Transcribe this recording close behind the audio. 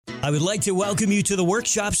I would like to welcome you to the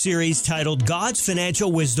workshop series titled God's Financial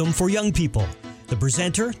Wisdom for Young People. The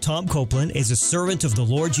presenter, Tom Copeland, is a servant of the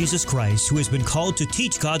Lord Jesus Christ who has been called to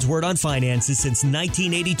teach God's Word on finances since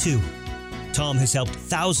 1982. Tom has helped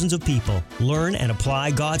thousands of people learn and apply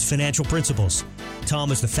God's financial principles. Tom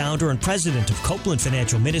is the founder and president of Copeland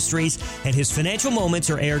Financial Ministries, and his financial moments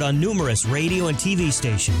are aired on numerous radio and TV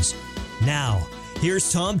stations. Now,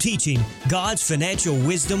 here's Tom teaching God's financial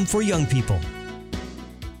wisdom for young people.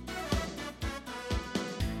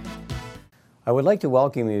 I would like to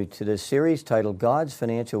welcome you to this series titled God's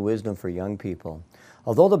Financial Wisdom for Young People.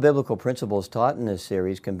 Although the biblical principles taught in this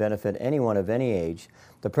series can benefit anyone of any age,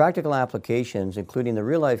 the practical applications, including the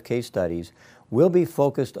real-life case studies, will be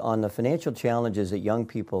focused on the financial challenges that young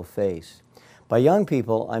people face. By young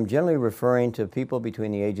people, I'm generally referring to people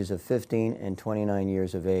between the ages of 15 and 29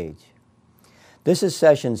 years of age. This is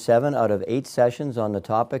session 7 out of 8 sessions on the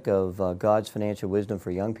topic of God's financial wisdom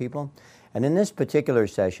for young people. And in this particular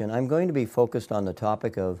session, I'm going to be focused on the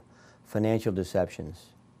topic of financial deceptions.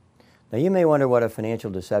 Now, you may wonder what a financial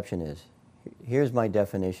deception is. Here's my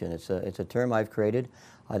definition. It's a term I've created.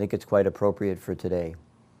 I think it's quite appropriate for today.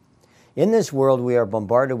 In this world, we are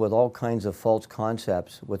bombarded with all kinds of false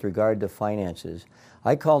concepts with regard to finances.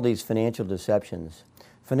 I call these financial deceptions.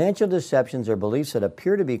 Financial deceptions are beliefs that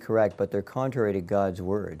appear to be correct, but they're contrary to God's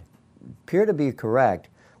Word. Appear to be correct,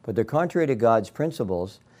 but they're contrary to God's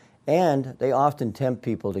principles, and they often tempt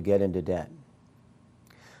people to get into debt.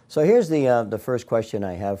 So here's the first question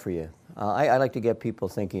I have for you. I like to get people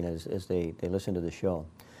thinking as they listen to the show.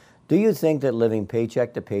 Do you think that living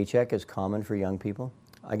paycheck to paycheck is common for young people?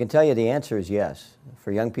 I can tell you the answer is yes.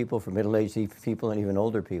 For young people, for middle-aged people, and even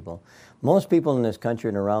older people. Most people in this country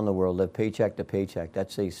and around the world live paycheck to paycheck.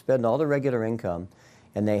 That's they spend all their regular income,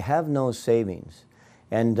 and they have no savings.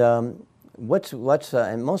 And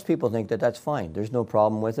and most people think that that's fine. There's no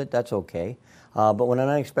problem with it. That's okay. But when an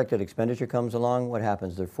unexpected expenditure comes along, what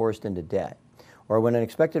happens? They're forced into debt. Or when an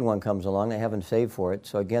expected one comes along, they haven't saved for it,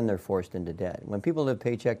 so again, they're forced into debt. When people live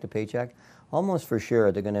paycheck to paycheck, almost for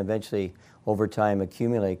sure they're going to eventually, over time,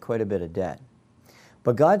 accumulate quite a bit of debt.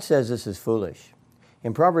 But God says this is foolish.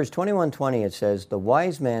 In Proverbs 21:20, it says, "The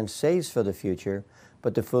wise man saves for the future,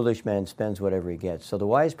 but the foolish man spends whatever he gets." So the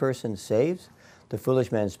wise person saves, the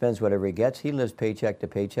foolish man spends whatever he gets. He lives paycheck to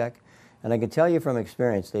paycheck. And I can tell you from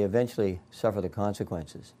experience, they eventually suffer the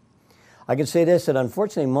consequences. I can say this, that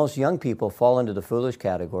unfortunately most young people fall into the foolish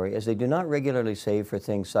category as they do not regularly save for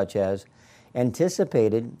things such as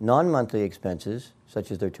anticipated non-monthly expenses,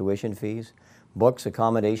 such as their tuition fees, books,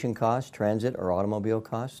 accommodation costs, transit or automobile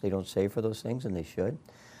costs. They don't save for those things, and they should.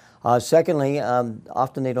 Secondly,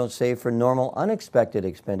 often they don't save for normal unexpected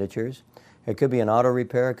expenditures. It could be an auto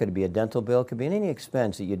repair, it could be a dental bill, it could be any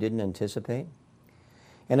expense that you didn't anticipate.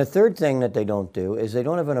 And a third thing that they don't do is they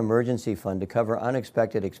don't have an emergency fund to cover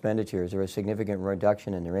unexpected expenditures or a significant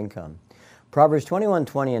reduction in their income. Proverbs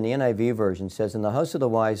 21:20 in the NIV version says, "In the house of the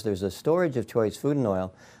wise there's a storage of choice food and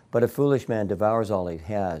oil, but a foolish man devours all he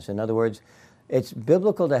has." In other words, it's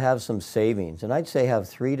biblical to have some savings. And I'd say have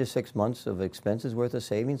 3 to 6 months of expenses worth of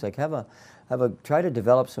savings. Like try to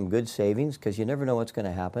develop some good savings, because you never know what's going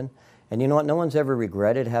to happen. And you know what? No one's ever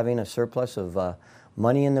regretted having a surplus of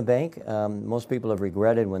money in the bank. Most people have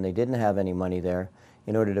regretted when they didn't have any money there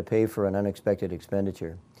in order to pay for an unexpected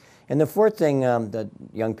expenditure. And the fourth thing that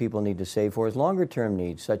young people need to save for is longer-term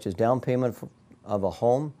needs, such as down payment of a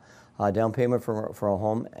home, down payment for a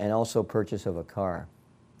home, and also purchase of a car.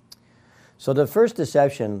 So the first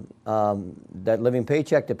deception, that living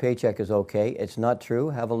paycheck to paycheck is okay, it's not true.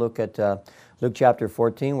 Have a look at Luke chapter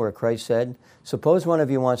 14, where Christ said, "Suppose one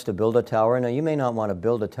of you wants to build a tower." Now, you may not want to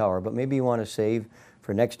build a tower, but maybe you want to save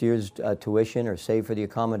for next year's tuition, or save for the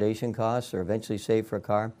accommodation costs, or eventually save for a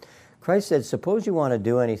car. Christ said, suppose you want to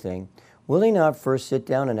do anything, will he not first sit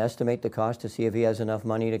down and estimate the cost to see if he has enough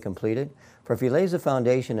money to complete it? For if he lays the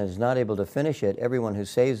foundation and is not able to finish it, everyone who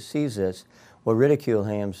sees this will ridicule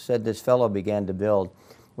him, said this fellow began to build,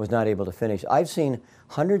 was not able to finish. I've seen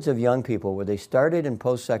hundreds of young people where they started in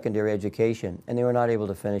post-secondary education and they were not able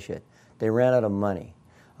to finish it. They ran out of money.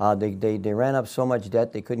 They ran up so much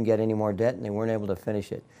debt they couldn't get any more debt, and they weren't able to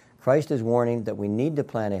finish it. Christ is warning that we need to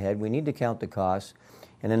plan ahead, we need to count the costs,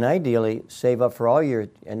 and then ideally save up for all your,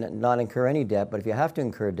 and not incur any debt. But if you have to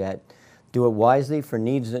incur debt, do it wisely for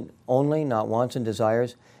needs only, not wants and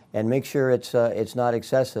desires, and make sure it's not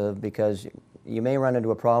excessive, because you may run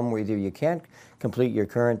into a problem where either you can't complete your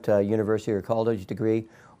current university or college degree,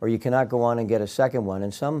 or you cannot go on and get a second one.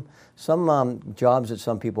 And some jobs that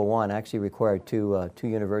some people want actually require two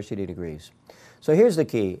university degrees. So here's the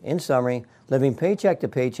key. In summary, living paycheck to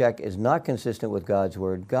paycheck is not consistent with God's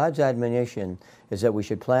Word. God's admonition is that we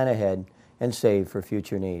should plan ahead and save for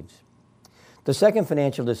future needs. The second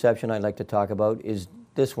financial deception I'd like to talk about is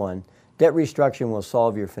this one. Debt restructuring will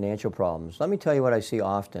solve your financial problems. Let me tell you what I see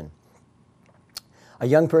often. A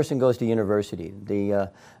young person goes to university.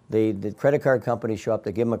 The credit card companies show up,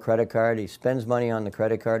 they give him a credit card, he spends money on the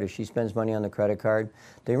credit card, or she spends money on the credit card.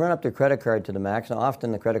 They run up their credit card to the max, and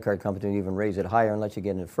often the credit card company will even raise it higher and let you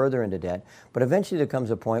get further into debt. But eventually there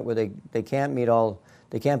comes a point where they can't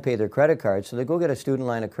pay their credit card, so they go get a student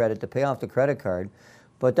line of credit to pay off the credit card.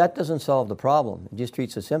 But that doesn't solve the problem. It just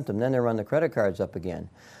treats the symptom. Then they run the credit cards up again.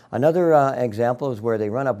 Another example is where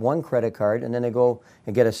they run up one credit card and then they go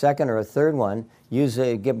and get a second or a third one,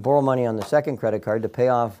 borrow money on the second credit card to pay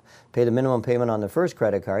the minimum payment on the first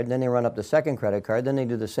credit card. Then they run up the second credit card. Then they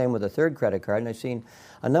do the same with the third credit card. And I've seen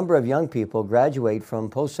a number of young people graduate from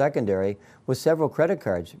post-secondary with several credit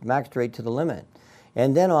cards, maxed rate to the limit.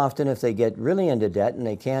 And then often if they get really into debt and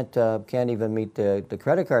they can't even meet the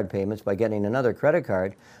credit card payments by getting another credit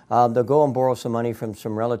card, they'll go and borrow some money from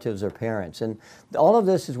some relatives or parents. And all of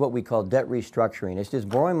this is what we call debt restructuring. It's just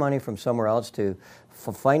borrowing money from somewhere else to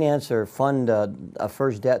finance or fund a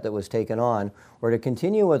first debt that was taken on, or to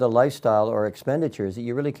continue with a lifestyle or expenditures that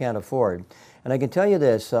you really can't afford. And I can tell you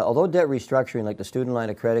this, although debt restructuring like the student line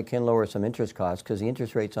of credit can lower some interest costs because the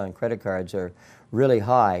interest rates on credit cards are really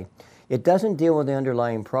high, it doesn't deal with the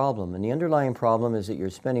underlying problem. And the underlying problem is that you're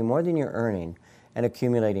spending more than you're earning and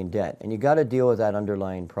accumulating debt. And you've got to deal with that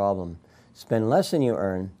underlying problem. Spend less than you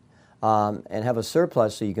earn and have a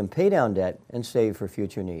surplus so you can pay down debt and save for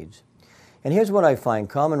future needs. And here's what I find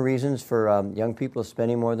common reasons for young people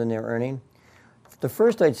spending more than they're earning. The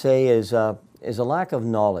first I'd say is a lack of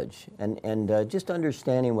knowledge and just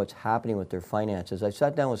understanding what's happening with their finances. I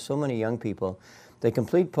sat down with so many young people. They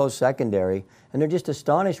complete post-secondary, and they're just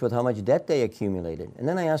astonished with how much debt they accumulated. And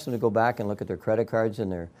then I asked them to go back and look at their credit cards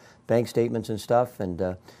and their bank statements and stuff,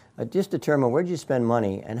 and just determine where did you spend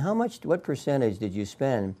money, and what percentage did you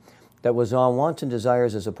spend that was on wants and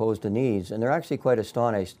desires as opposed to needs. And they're actually quite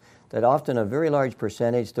astonished that often a very large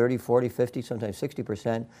percentage, 30, 40, 50, sometimes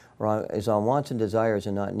 60%, is on wants and desires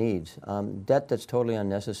and not needs. Debt that's totally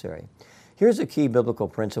unnecessary. Here's a key biblical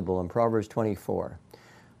principle in Proverbs 24.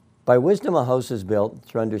 By wisdom a house is built,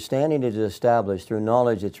 through understanding it is established, through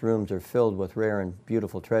knowledge its rooms are filled with rare and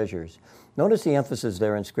beautiful treasures. Notice the emphasis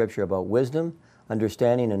there in Scripture about wisdom,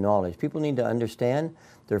 understanding, and knowledge. People need to understand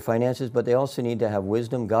their finances, but they also need to have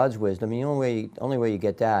wisdom, God's wisdom. And the only way you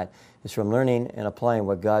get that is from learning and applying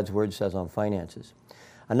what God's Word says on finances.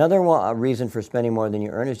 Another reason for spending more than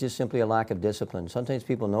you earn is just simply a lack of discipline. Sometimes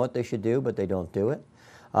people know what they should do, but they don't do it.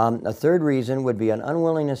 A third reason would be an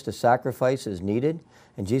unwillingness to sacrifice as needed.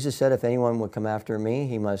 And Jesus said, if anyone would come after me,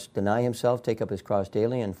 he must deny himself, take up his cross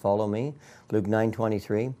daily, and follow me. Luke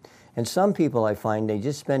 9:23. And some people, I find, they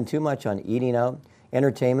just spend too much on eating out,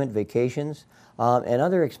 entertainment, vacations, and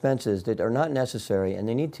other expenses that are not necessary, and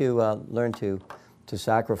they need to learn to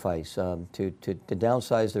sacrifice, to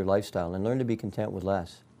downsize their lifestyle and learn to be content with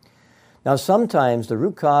less. Now, sometimes the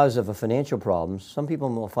root cause of a financial problem, some people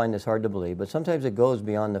will find this hard to believe, but sometimes it goes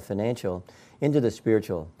beyond the financial into the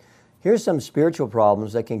spiritual. Here's some spiritual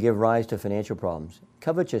problems that can give rise to financial problems.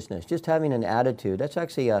 Covetousness, just having an attitude, that's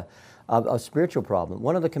actually a spiritual problem.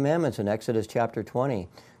 One of the commandments in Exodus chapter 20,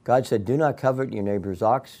 God said, do not covet your neighbor's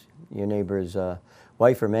ox, your neighbor's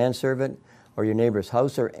wife or manservant, or your neighbor's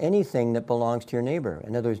house, or anything that belongs to your neighbor.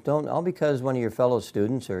 In other words, all because one of your fellow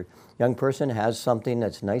students or young person has something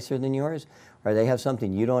that's nicer than yours, or they have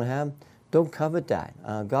something you don't have, don't covet that.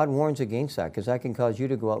 God warns against that, because that can cause you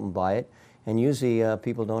to go out and buy it, and usually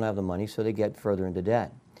people don't have the money, so they get further into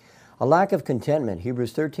debt. A lack of contentment.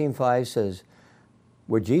 Hebrews 13:5 says,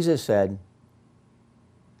 where Jesus said,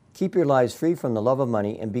 keep your lives free from the love of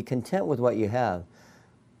money and be content with what you have,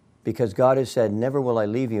 because God has said, never will I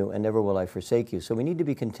leave you and never will I forsake you. So we need to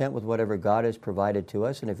be content with whatever God has provided to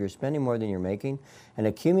us, and if you're spending more than you're making and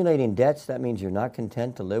accumulating debts, that means you're not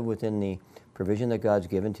content to live within the provision that God's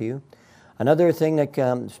given to you. Another thing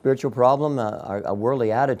that spiritual problem, a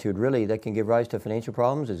worldly attitude really that can give rise to financial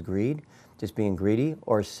problems is greed, just being greedy,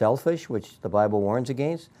 or selfish, which the Bible warns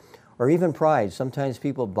against, or even pride. Sometimes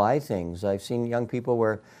people buy things. I've seen young people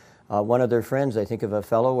where one of their friends, I think of a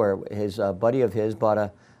fellow where his buddy of his bought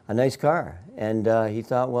a nice car, and he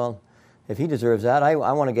thought, well, if he deserves that, I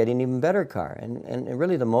want to get an even better car. And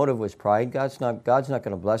really the motive was pride. God's not going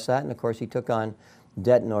to bless that, and of course he took on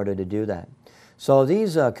debt in order to do that. So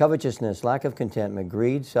these covetousness, lack of contentment,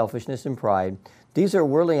 greed, selfishness, and pride, these are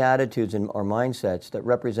worldly attitudes or mindsets that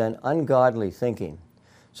represent ungodly thinking.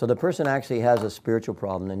 So the person actually has a spiritual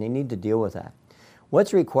problem, and they need to deal with that.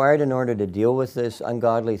 What's required in order to deal with this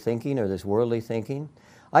ungodly thinking or this worldly thinking?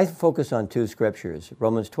 I focus on two scriptures.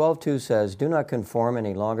 Romans 12:2 says, "Do not conform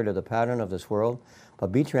any longer to the pattern of this world,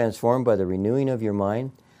 but be transformed by the renewing of your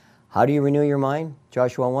mind." How do you renew your mind?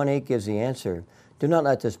 Joshua 1:8 gives the answer. "Do not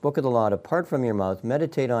let this book of the law depart from your mouth.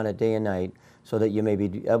 Meditate on it day and night, so that you may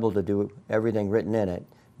be able to do everything written in it.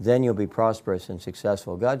 Then you'll be prosperous and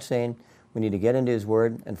successful." God's saying we need to get into His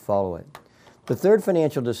Word and follow it. The third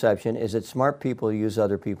financial deception is that smart people use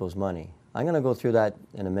other people's money. I'm going to go through that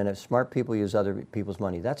in a minute. Smart people use other people's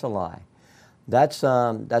money. That's a lie. That's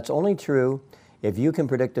only true if you can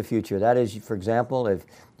predict the future. That is, for example, if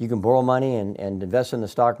you can borrow money and invest in the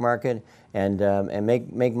stock market and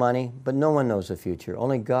make money, but no one knows the future.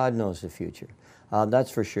 Only God knows the future.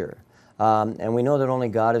 That's for sure. And we know that only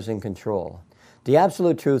God is in control. The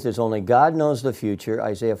absolute truth is only God knows the future,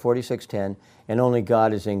 Isaiah 46:10, and only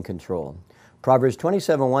God is in control. Proverbs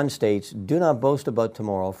 27:1 states, "Do not boast about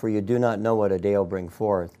tomorrow, for you do not know what a day will bring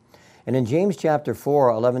forth." And in James chapter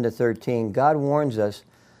 4:11-13, God warns us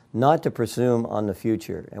not to presume on the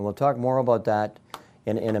future. And we'll talk more about that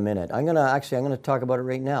in a minute. I'm going to talk about it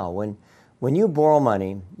right now. When you borrow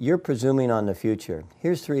money, you're presuming on the future.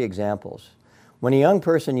 Here's three examples. When a young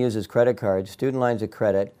person uses credit cards, student lines of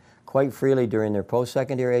credit, quite freely during their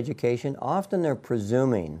post-secondary education, often they're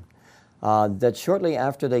presuming that shortly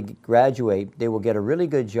after they graduate, they will get a really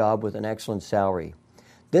good job with an excellent salary.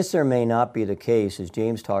 This or may not be the case, as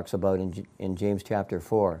James talks about in James chapter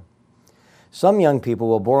 4. Some young people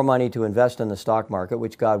will borrow money to invest in the stock market,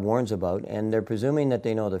 which God warns about, and they're presuming that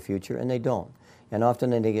they know the future, and they don't. And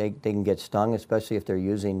often they can get stung, especially if they're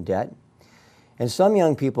using debt. And some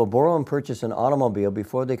young people borrow and purchase an automobile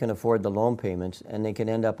before they can afford the loan payments, and they can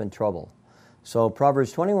end up in trouble. So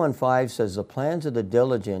Proverbs 21:5 says, "The plans of the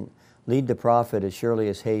diligent lead to profit as surely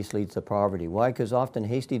as haste leads to poverty." Why? Because often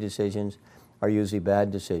hasty decisions are usually bad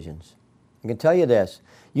decisions. I can tell you this,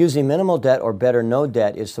 using minimal debt or better no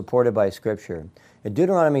debt is supported by Scripture. In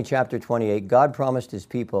Deuteronomy chapter 28, God promised His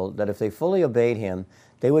people that if they fully obeyed Him,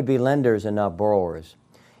 they would be lenders and not borrowers.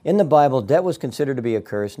 In the Bible, debt was considered to be a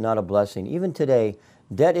curse, not a blessing. Even today,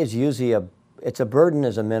 debt is usually it's a burden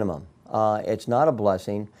as a minimum. It's not a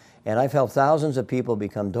blessing. And I've helped thousands of people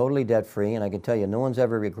become totally debt-free, and I can tell you, no one's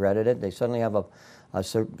ever regretted it. They suddenly have a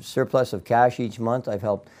surplus of cash each month. I've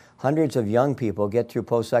helped hundreds of young people get through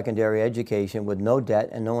post-secondary education with no debt,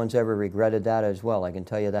 and no one's ever regretted that as well, I can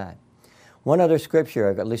tell you that. One other scripture,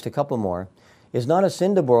 at least a couple more, is not a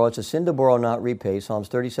sin to borrow, it's a sin to borrow, not repay. Psalms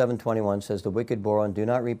 37:21 says, "The wicked borrow and do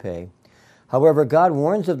not repay." However, God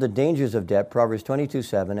warns of the dangers of debt, Proverbs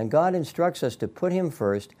 22:7, and God instructs us to put Him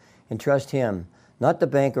first and trust Him, not the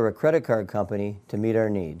bank or a credit card company, to meet our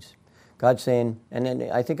needs. God's saying, and then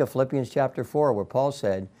I think of Philippians chapter 4, where Paul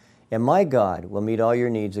said, "And my God will meet all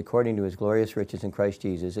your needs according to His glorious riches in Christ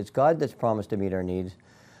Jesus." It's God that's promised to meet our needs,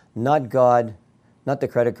 not the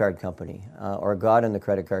credit card company, or God and the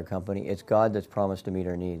credit card company. It's God that's promised to meet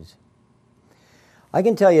our needs. I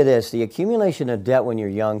can tell you this, the accumulation of debt when you're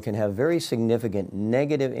young can have very significant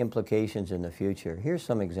negative implications in the future. Here's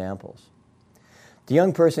some examples. The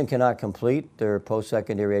young person cannot complete their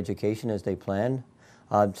post-secondary education as they planned.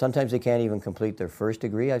 Sometimes they can't even complete their first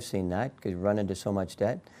degree. I've seen that because you run into so much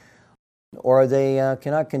debt. Or they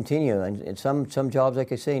cannot continue. And some jobs,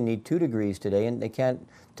 like I say, need 2 degrees today, and they can't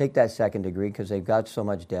take that second degree because they've got so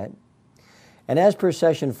much debt. And as per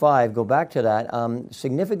Session 5, go back to that,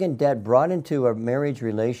 significant debt brought into a marriage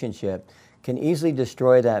relationship can easily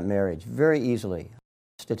destroy that marriage, very easily.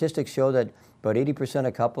 Statistics show that about 80%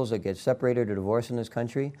 of couples that get separated or divorced in this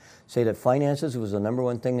country say that finances was the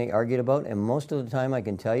 #1 thing they argued about, and most of the time, I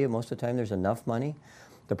can tell you, most of the time there's enough money.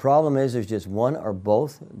 The problem is there's just one or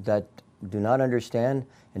both that do not understand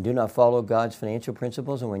and do not follow God's financial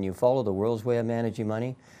principles, and when you follow the world's way of managing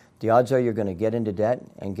money, the odds are you're going to get into debt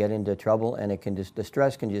and get into trouble, and the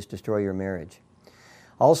stress can just destroy your marriage.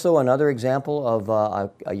 Also, another example of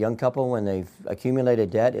a young couple when they've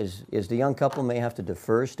accumulated debt is the young couple may have to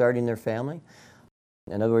defer starting their family.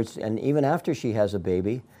 In other words, and even after she has a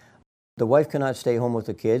baby, the wife cannot stay home with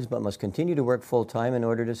the kids but must continue to work full-time in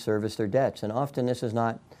order to service their debts. And often this is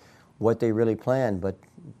not what they really planned, but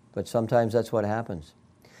sometimes that's what happens.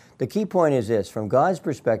 The key point is this, from God's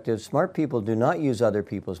perspective, smart people do not use other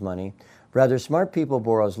people's money. Rather, smart people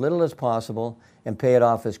borrow as little as possible and pay it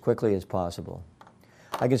off as quickly as possible.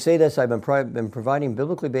 I can say this, I've been providing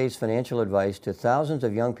biblically based financial advice to thousands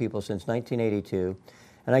of young people since 1982,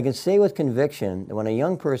 and I can say with conviction that when a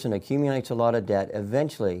young person accumulates a lot of debt,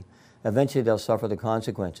 eventually they'll suffer the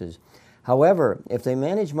consequences. However, if they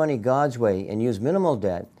manage money God's way and use minimal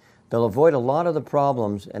debt, they'll avoid a lot of the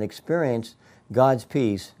problems and experience God's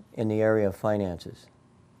peace in the area of finances.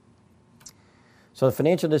 So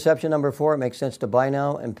financial deception number 4, it makes sense to buy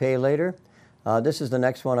now and pay later. This is the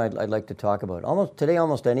next one I'd like to talk about. Today,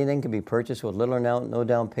 almost anything can be purchased with little or no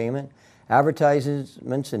down payment.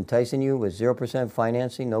 Advertisements enticing you with 0%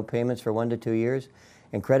 financing, no payments for 1 to 2 years.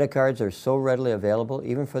 And credit cards are so readily available,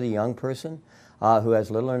 even for the young person who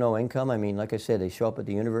has little or no income. I mean, like I said, they show up at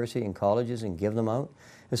the university and colleges and give them out.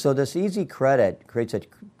 And so this easy credit creates an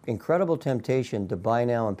incredible temptation to buy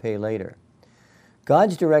now and pay later.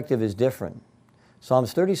 God's directive is different.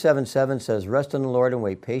 Psalms 37:7 says, "Rest in the Lord and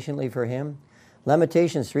wait patiently for Him."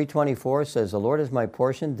 Lamentations 3:24 says, "The Lord is my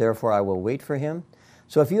portion, therefore I will wait for Him."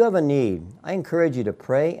 So if you have a need, I encourage you to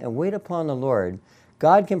pray and wait upon the Lord.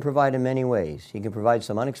 God can provide in many ways. He can provide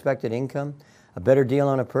some unexpected income, a better deal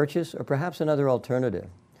on a purchase, or perhaps another alternative.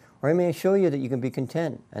 Or He may show you that you can be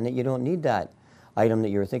content and that you don't need that item that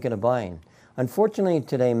you're thinking of buying. Unfortunately,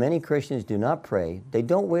 today, many Christians do not pray. They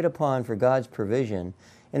don't wait upon for God's provision.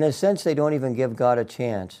 In a sense, they don't even give God a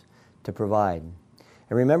chance to provide.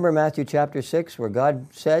 And remember Matthew chapter 6, where God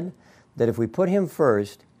said that if we put Him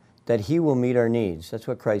first, that He will meet our needs. That's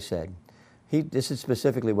what Christ said. This is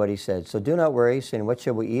specifically what He said. So do not worry, saying, what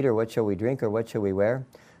shall we eat, or what shall we drink, or what shall we wear?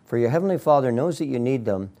 For your heavenly Father knows that you need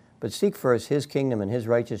them, but seek first His kingdom and His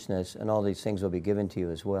righteousness, and all these things will be given to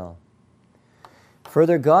you as well.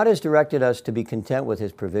 Further, God has directed us to be content with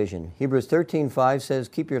His provision. Hebrews 13:5 says,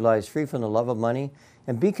 "Keep your lives free from the love of money,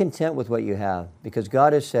 and be content with what you have, because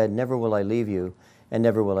God has said, 'Never will I leave you, and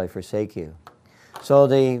never will I forsake you.'" So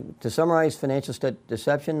to summarize financial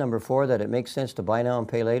deception number 4, that it makes sense to buy now and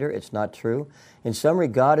pay later, it's not true. In summary,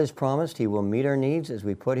 God has promised He will meet our needs as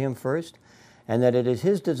we put Him first, and that it is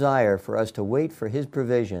His desire for us to wait for His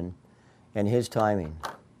provision and His timing.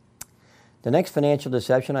 The next financial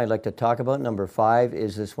deception I'd like to talk about, number 5,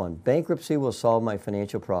 is this one. Bankruptcy will solve my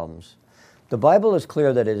financial problems. The Bible is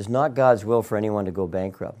clear that it is not God's will for anyone to go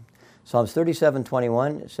bankrupt. Psalms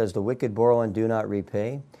 37:21 says, "The wicked borrow and do not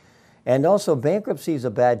repay." And also, bankruptcy is a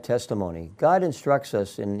bad testimony. God instructs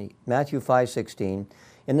us in Matthew 5:16,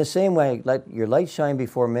 "In the same way, let your light shine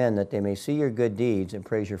before men, that they may see your good deeds and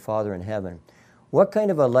praise your Father in heaven." What kind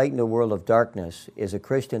of a light in a world of darkness is a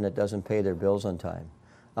Christian that doesn't pay their bills on time?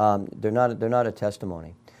 They're not a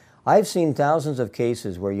testimony. I've seen thousands of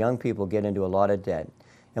cases where young people get into a lot of debt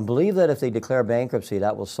and believe that if they declare bankruptcy,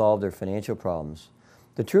 that will solve their financial problems.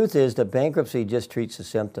 The truth is that bankruptcy just treats the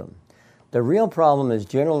symptom. The real problem is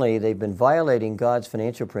generally they've been violating God's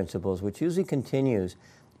financial principles, which usually continues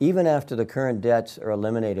even after the current debts are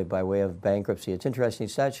eliminated by way of bankruptcy. It's interesting,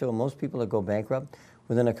 stats show most people that go bankrupt,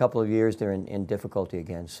 within a couple of years they're in difficulty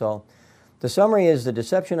again. So the summary is the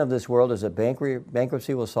deception of this world is that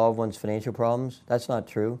bankruptcy will solve one's financial problems. That's not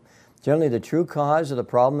true. Generally, the true cause of the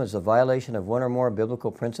problem is the violation of one or more biblical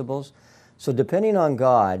principles. So depending on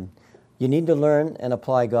God, you need to learn and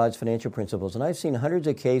apply God's financial principles. And I've seen hundreds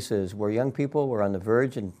of cases where young people were on the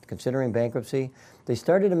verge and considering bankruptcy. They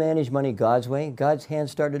started to manage money God's way. God's hand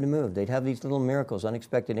started to move. They'd have these little miracles,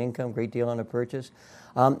 unexpected income, great deal on a purchase.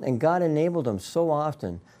 And God enabled them so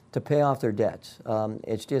often to pay off their debts.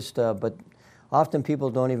 But often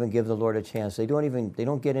people don't even give the Lord a chance. They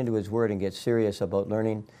don't get into His Word and get serious about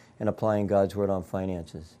learning and applying God's Word on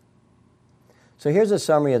finances. So here's a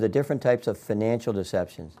summary of the different types of financial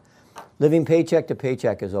deceptions. Living paycheck to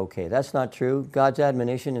paycheck is okay. That's not true. God's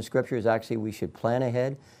admonition in Scripture is actually we should plan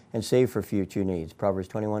ahead and save for future needs. Proverbs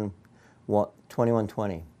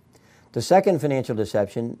 21:20. The second financial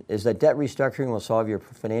deception is that debt restructuring will solve your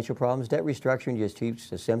financial problems. Debt restructuring just treats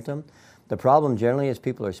the symptom. The problem generally is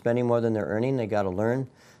people are spending more than they're earning. They got to learn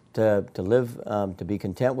to live, to be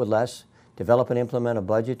content with less, develop and implement a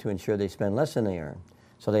budget to ensure they spend less than they earn,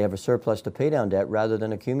 so they have a surplus to pay down debt rather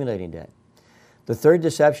than accumulating debt. The third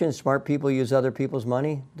deception, smart people use other people's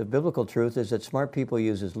money. The biblical truth is that smart people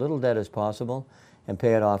use as little debt as possible and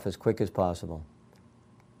pay it off as quick as possible.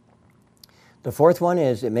 The fourth one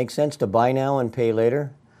is it makes sense to buy now and pay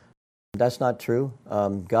later. That's not true.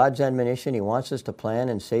 God's admonition, He wants us to plan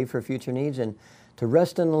and save for future needs and to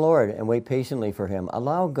rest in the Lord and wait patiently for Him.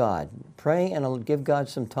 Allow God. Pray and give God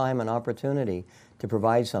some time and opportunity to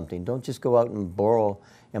provide something. Don't just go out and borrow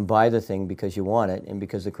and buy the thing because you want it and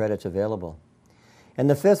because the credit's available. And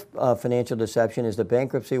the fifth financial deception is that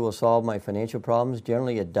bankruptcy will solve my financial problems.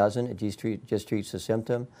 Generally, it doesn't. It just treats the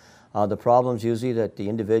symptom. The problem is usually that the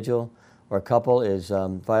individual or couple is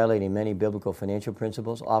violating many biblical financial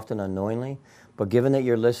principles, often unknowingly. But given that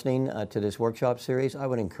you're listening to this workshop series, I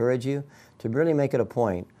would encourage you to really make it a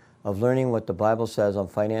point of learning what the Bible says on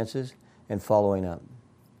finances and following up.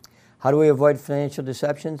 How do we avoid financial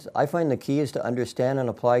deceptions? I find the key is to understand and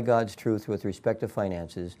apply God's truth with respect to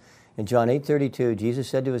finances In John 8:32, Jesus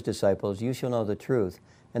said to his disciples, "You shall know the truth,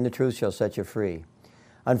 and the truth shall set you free."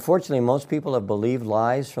 Unfortunately, most people have believed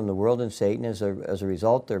lies from the world and Satan. As a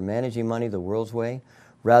result, they're managing money the world's way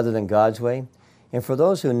rather than God's way. And for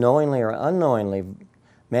those who knowingly or unknowingly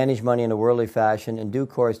manage money in a worldly fashion, in due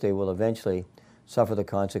course they will eventually suffer the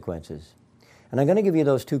consequences. And I'm going to give you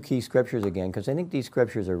those two key scriptures again, because I think these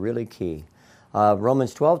scriptures are really key.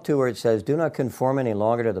 Romans 12:2, where it says, "Do not conform any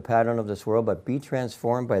longer to the pattern of this world, but be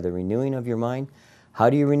transformed by the renewing of your mind." How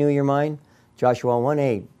do you renew your mind? Joshua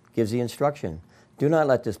 1:8 gives the instruction. "Do not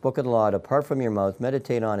let this book of the law depart from your mouth.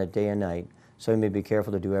 Meditate on it day and night, so you may be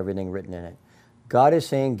careful to do everything written in it." God is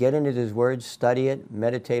saying, get into His Word, study it,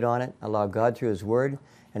 meditate on it, allow God through His Word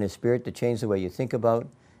and His Spirit to change the way you think about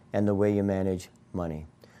and the way you manage money.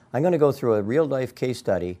 I'm going to go through a real-life case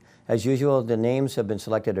study. As usual, the names have been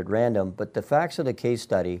selected at random, but the facts of the case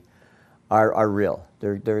study are real.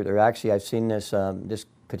 They're actually, I've seen this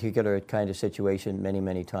particular kind of situation many,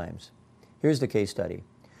 many times. Here's the case study.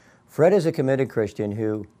 Fred is a committed Christian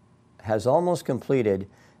who has almost completed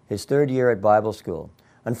his third year at Bible school.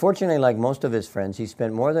 Unfortunately, like most of his friends, he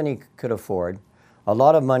spent more than he could afford, a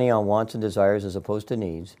lot of money on wants and desires as opposed to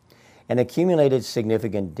needs, and accumulated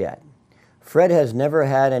significant debt. Fred has never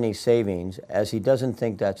had any savings, as he doesn't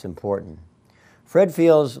think that's important. Fred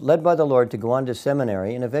feels led by the Lord to go on to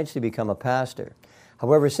seminary and eventually become a pastor.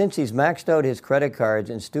 However, since he's maxed out his credit cards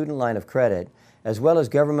and student line of credit, as well as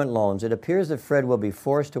government loans, it appears that Fred will be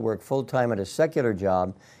forced to work full-time at a secular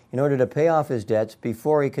job in order to pay off his debts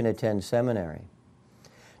before he can attend seminary.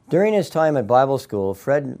 During his time at Bible school,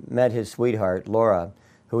 Fred met his sweetheart, Laura,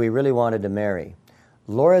 who he really wanted to marry.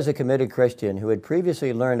 Laura is a committed Christian who had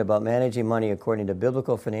previously learned about managing money according to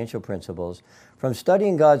biblical financial principles from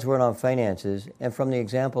studying God's Word on finances and from the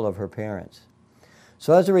example of her parents.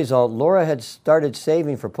 So as a result, Laura had started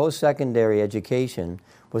saving for post-secondary education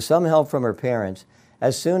with some help from her parents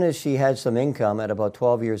as soon as she had some income at about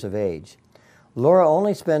 12 years of age. Laura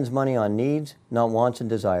only spends money on needs, not wants and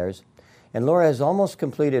desires, and Laura has almost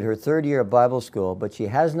completed her third year of Bible school, but she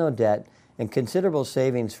has no debt and considerable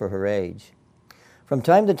savings for her age. From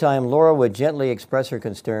time to time, Laura would gently express her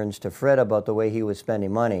concerns to Fred about the way he was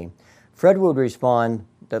spending money. Fred would respond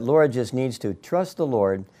that Laura just needs to trust the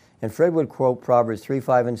Lord, and Fred would quote Proverbs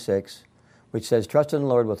 3:5 and 6, which says, "Trust in the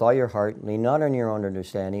Lord with all your heart, lean not on your own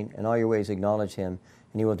understanding, in all your ways acknowledge Him,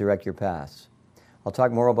 and He will direct your paths." I'll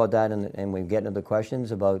talk more about that and we get into the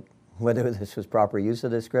questions about whether this was proper use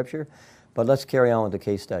of this scripture, but let's carry on with the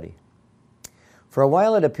case study. For a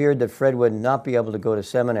while it appeared that Fred would not be able to go to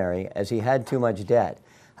seminary as he had too much debt.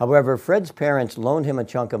 However, Fred's parents loaned him a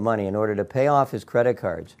chunk of money in order to pay off his credit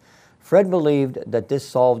cards. Fred believed that this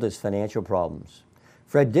solved his financial problems.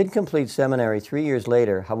 Fred did complete seminary 3 years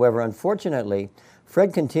later. However, unfortunately,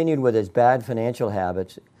 Fred continued with his bad financial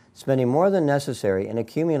habits, spending more than necessary and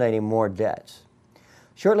accumulating more debts.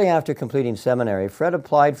 Shortly after completing seminary, Fred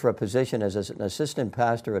applied for a position as an assistant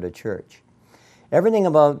pastor at a church. Everything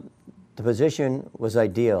about the position was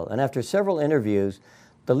ideal, and after several interviews,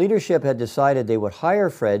 the leadership had decided they would hire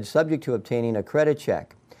Fred subject to obtaining a credit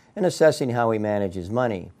check and assessing how he manages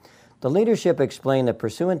money. The leadership explained that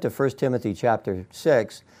pursuant to 1 Timothy chapter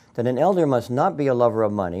 6, that an elder must not be a lover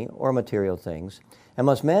of money or material things and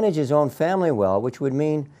must manage his own family well, which would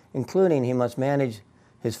mean including he must manage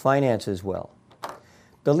his finances well.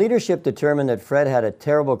 The leadership determined that Fred had a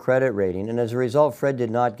terrible credit rating, and as a result, Fred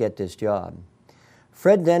did not get this job.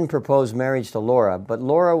 Fred then proposed marriage to Laura, but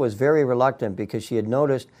Laura was very reluctant because she had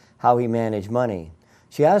noticed how he managed money.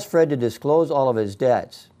 She asked Fred to disclose all of his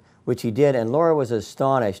debts, which he did, and Laura was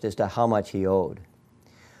astonished as to how much he owed.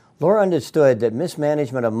 Laura understood that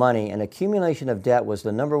mismanagement of money and accumulation of debt was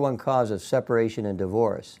the #1 cause of separation and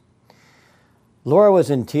divorce. Laura was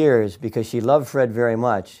in tears because she loved Fred very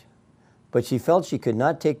much, but she felt she could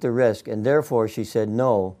not take the risk, and therefore she said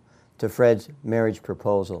no to Fred's marriage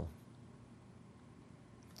proposal.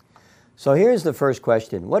 So here's the first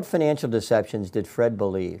question. What financial deceptions did Fred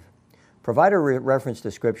believe? Provide a reference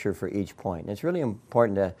to Scripture for each point. It's really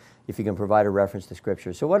important if you can provide a reference to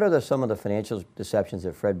Scripture. So what are some of the financial deceptions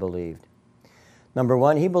that Fred believed? Number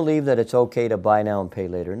one, he believed that it's okay to buy now and pay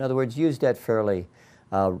later. In other words, use debt fairly,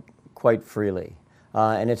 quite freely.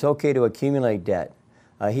 And it's okay to accumulate debt.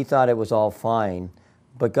 He thought it was all fine.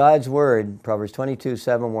 But God's Word, Proverbs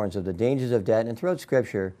 22:7, warns of the dangers of debt. And throughout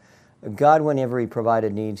Scripture, God, whenever He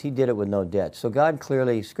provided needs, He did it with no debt. So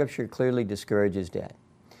Scripture clearly discourages debt.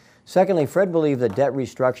 Secondly, Fred believed that debt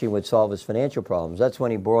restructuring would solve his financial problems. That's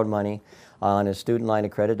when he borrowed money on his student line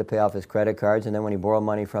of credit to pay off his credit cards, and then when he borrowed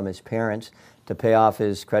money from his parents to pay off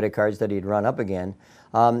his credit cards that he'd run up again.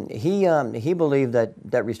 He believed that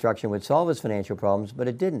debt restructuring would solve his financial problems, but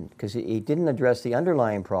it didn't, because he didn't address the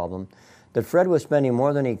underlying problem that Fred was spending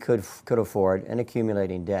more than he could afford and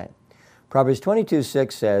accumulating debt. Proverbs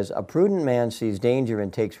 22:6 says, "A prudent man sees danger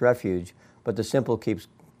and takes refuge, but the simple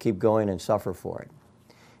keep going and suffer for it."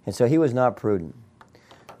 And so he was not prudent.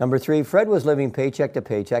 Number 3, Fred was living paycheck to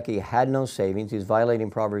paycheck. He had no savings. He was violating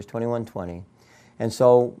Proverbs 21:20. And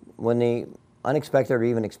so when the unexpected or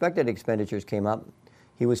even expected expenditures came up,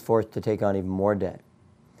 he was forced to take on even more debt.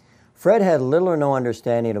 Fred had little or no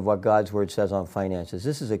understanding of what God's Word says on finances.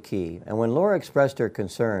 This is a key. And when Laura expressed her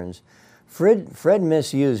concerns, Fred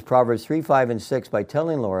misused Proverbs 3, 5, and 6 by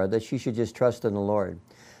telling Laura that she should just trust in the Lord.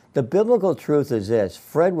 The biblical truth is this: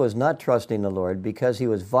 Fred was not trusting the Lord because he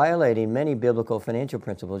was violating many biblical financial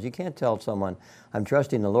principles. You can't tell someone, "I'm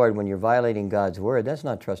trusting the Lord," when you're violating God's Word. That's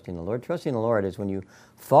not trusting the Lord. Trusting the Lord is when you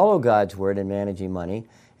follow God's Word in managing money,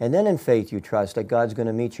 and then in faith you trust that God's going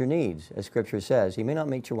to meet your needs. As Scripture says, He may not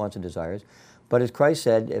meet your wants and desires, but as Christ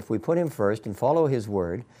said, if we put Him first and follow His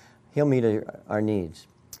Word, He'll meet our needs.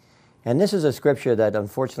 And this is a scripture that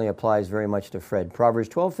unfortunately applies very much to Fred. Proverbs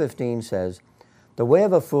 12:15 says, "The way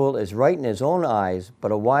of a fool is right in his own eyes,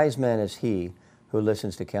 but a wise man is he who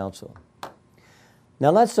listens to counsel." Now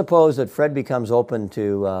let's suppose that Fred becomes open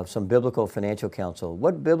to some biblical financial counsel.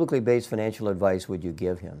 What biblically based financial advice would you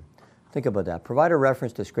give him? Think about that. Provide a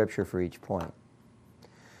reference to Scripture for each point.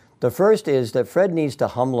 The first is that Fred needs to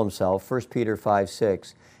humble himself, 1 Peter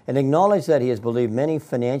 5:6, and acknowledge that he has believed many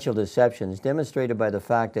financial deceptions demonstrated by the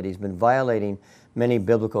fact that he's been violating many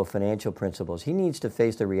biblical financial principles. He needs to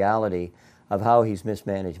face the reality of how he's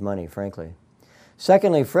mismanaged money, frankly.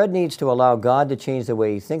 Secondly, Fred needs to allow God to change the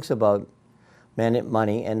way he thinks about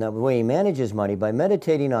money and the way he manages money by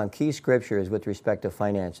meditating on key scriptures with respect to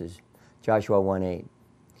finances, Joshua 1:8.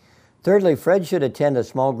 Thirdly, Fred should attend a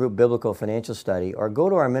small group biblical financial study or go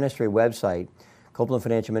to our ministry website,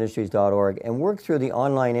 CopelandFinancialMinistries.org, and work through the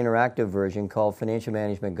online interactive version called Financial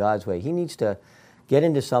Management God's Way. He needs to get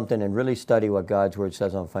into something and really study what God's Word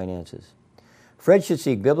says on finances. Fred should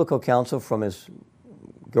seek biblical counsel from his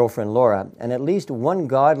girlfriend Laura and at least one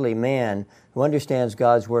godly man who understands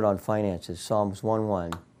God's Word on finances, Psalms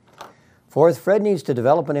 1:1. Fourth, Fred needs to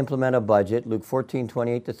develop and implement a budget, Luke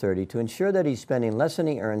 14:28-30, to ensure that he's spending less than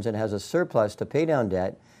he earns and has a surplus to pay down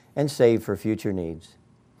debt and save for future needs.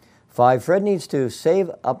 5, Fred needs to save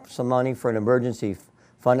up some money for an emergency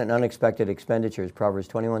fund and unexpected expenditures, Proverbs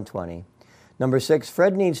 21:20. Number 6,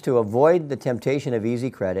 Fred needs to avoid the temptation of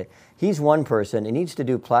easy credit. He's one person. He needs to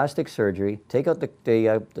do plastic surgery, take out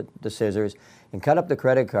the scissors, and cut up the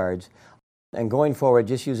credit cards. And going forward,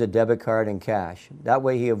 just use a debit card and cash. That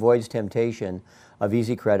way he avoids temptation of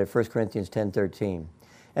easy credit, 1 Corinthians 10:13.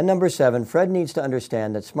 And number 7, Fred needs to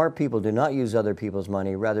understand that smart people do not use other people's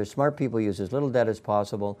money. Rather, smart people use as little debt as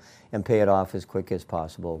possible and pay it off as quick as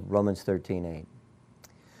possible, Romans 13:8.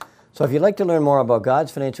 So if you'd like to learn more about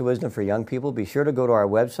God's financial wisdom for young people, be sure to go to our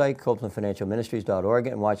website, CopelandFinancialMinistries.org,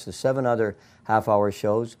 and watch the 7 other half-hour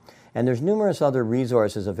shows. And there's numerous other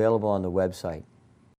resources available on the website.